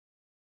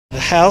The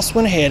House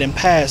went ahead and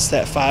passed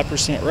that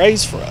 5%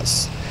 raise for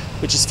us,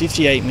 which is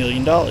 $58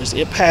 million.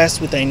 It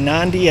passed with a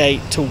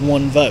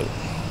 98-1 vote,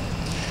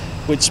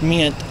 which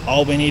meant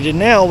all we needed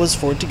now was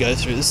for it to go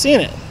through the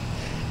Senate.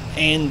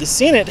 And the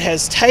Senate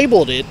has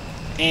tabled it,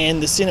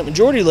 and the Senate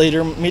Majority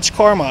Leader, Mitch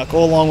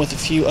Carmichael, along with a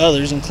few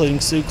others, including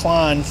Sue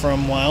Klein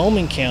from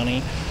Wyoming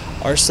County,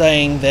 are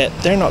saying that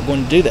they're not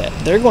going to do that.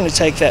 They're going to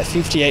take that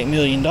 $58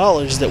 million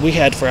that we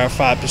had for our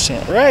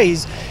 5%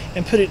 raise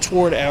and put it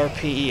toward our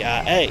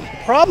PEIA.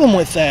 The problem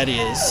with that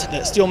is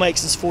that still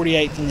makes us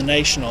 48th in the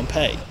nation on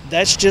pay.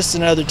 That's just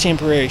another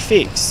temporary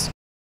fix.